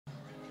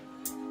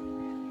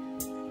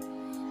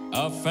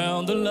I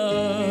found the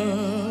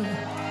love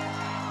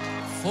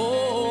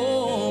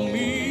for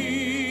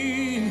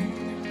me.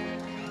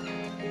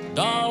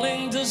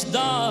 Darling, just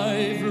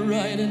dive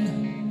right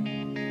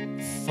in,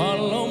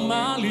 follow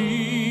my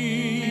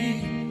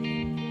lead.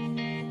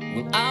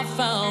 Well, I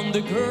found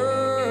the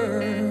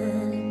girl,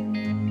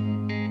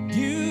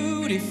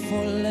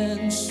 beautiful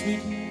and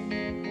sweet.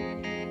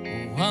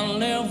 Oh, I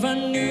never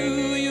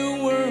knew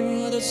you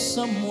were the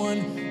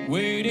someone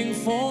waiting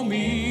for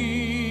me.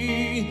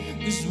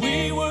 'Cause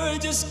we were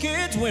just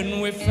kids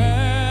when we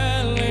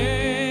fell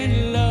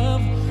in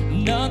love,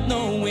 not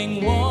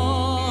knowing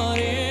what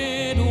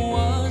it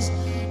was.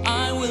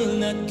 I will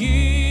not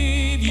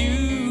give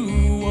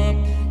you up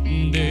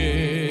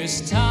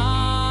this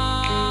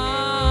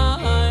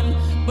time,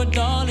 but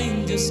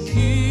darling, just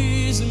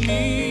kiss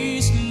me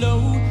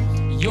slow.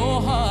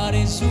 Your heart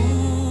is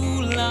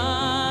all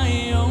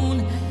I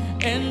own,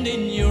 and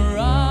in your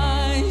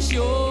eyes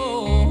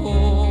you're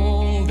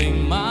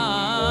holding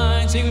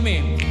mine. Sing with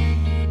me.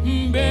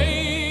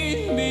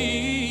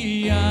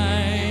 Baby,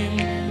 I'm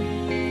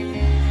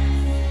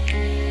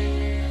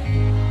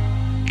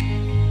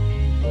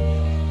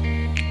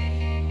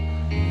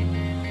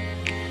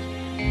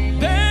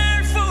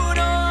barefoot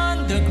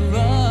on the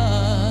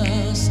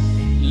grass,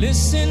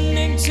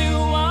 listening to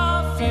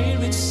our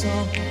favorite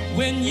song.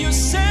 When you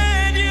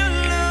said you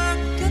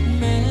looked a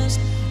mess,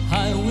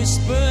 I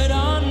whispered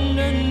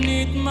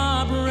underneath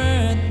my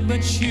breath,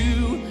 but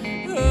you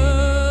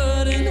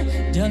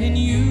heardn't. Darling,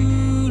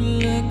 you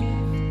look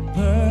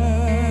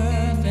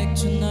perfect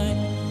tonight.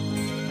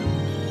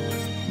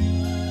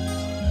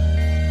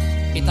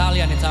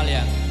 Italian.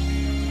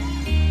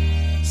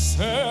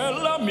 Sei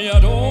la mia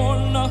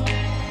donna,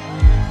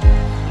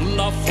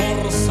 la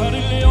forza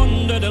delle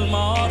onde del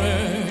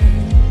mare,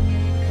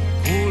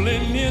 con le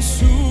mie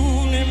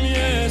sogni, i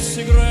miei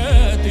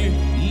segreti,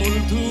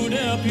 molto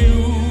da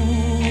più.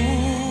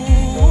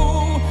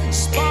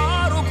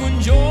 Sparo con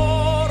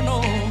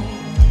giorno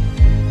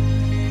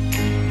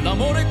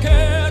l'amore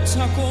che ci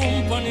ha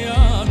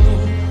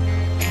accompagnato,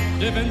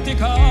 diventi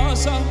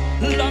casa,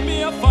 la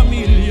mia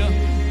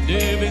famiglia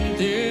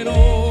diventerò,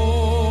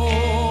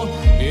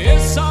 e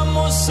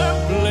siamo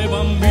sempre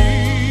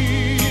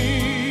bambini,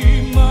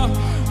 ma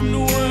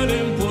non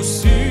è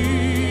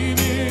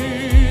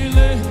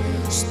impossibile,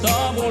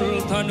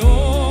 stavolta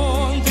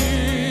non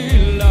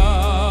ti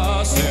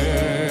lascerò.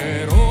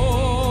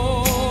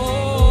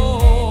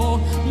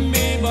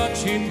 Mi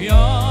baci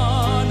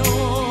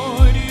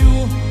piano ed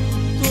io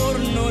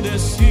torno ad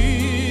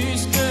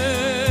esistere,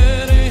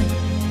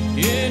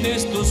 e in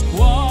questo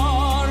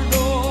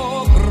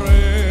sguardo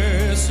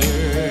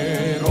crescerò.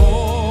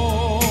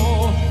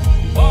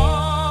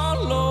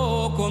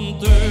 Ballo con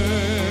te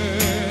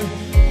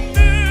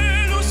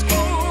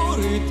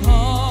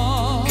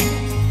nell'oscurità,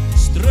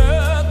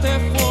 stretta e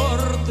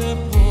forte,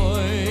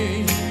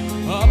 poi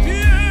a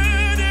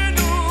piedi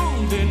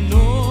non di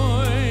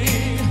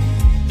noi,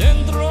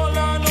 dentro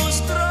la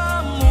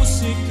nostra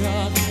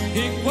musica,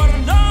 e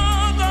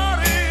guardata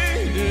a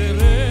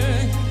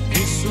ridere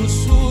e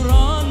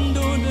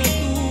sussurrando di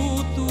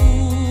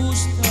tutto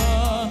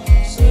stasera.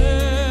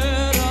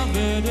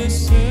 Vede,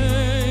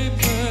 sei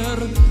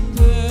perfetta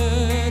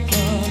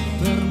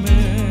per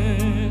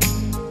me.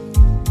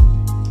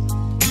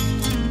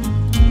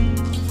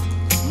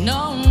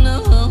 No, no.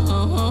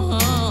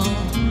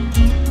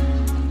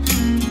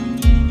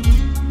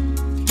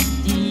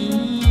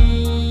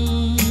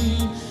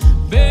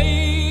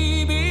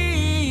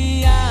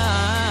 Baby,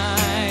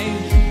 I'm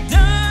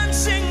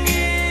dancing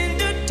in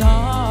the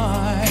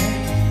dark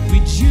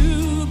with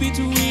you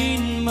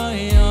between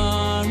my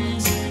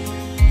arms,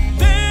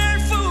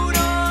 barefoot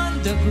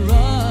on the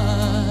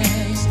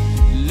grass,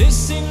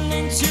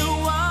 listening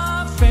to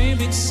our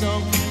favorite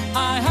song.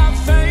 I have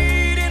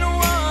faith in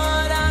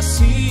what I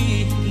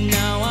see.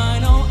 Now I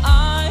know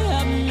I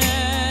have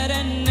met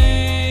an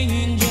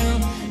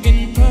angel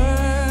in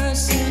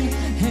person,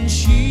 and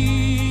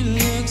she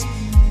looks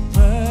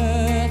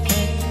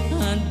perfect.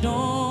 I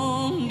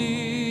don't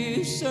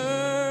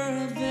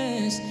deserve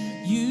this.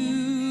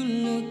 You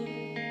look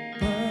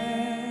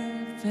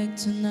perfect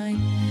tonight.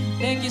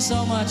 Thank you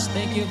so much.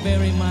 Thank you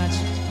very much.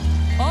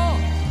 Oh!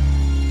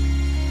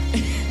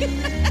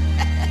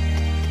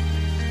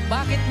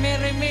 Bakit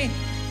Mary me?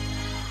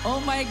 Oh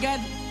my God.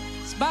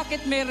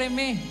 Bakit Mary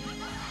me?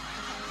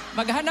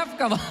 Maghanap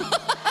ka ba?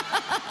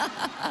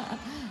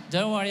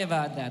 Don't worry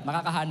about that.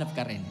 Makakahanap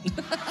ka rin.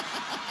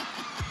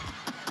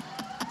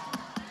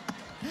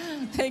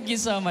 Thank you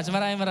so much.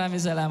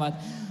 Maraming salamat.